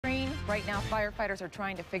Right now, firefighters are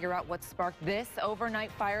trying to figure out what sparked this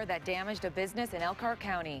overnight fire that damaged a business in Elkhart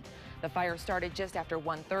County. The fire started just after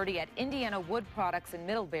 1:30 at Indiana Wood Products in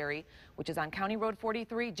Middlebury, which is on County Road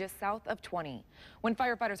 43 just south of 20. When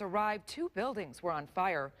firefighters arrived, 2 buildings were on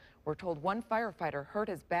fire. We're told one firefighter hurt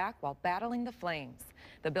his back while battling the flames.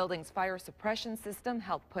 The building's fire suppression system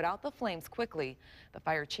helped put out the flames quickly. The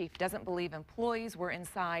fire chief doesn't believe employees were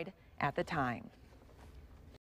inside at the time.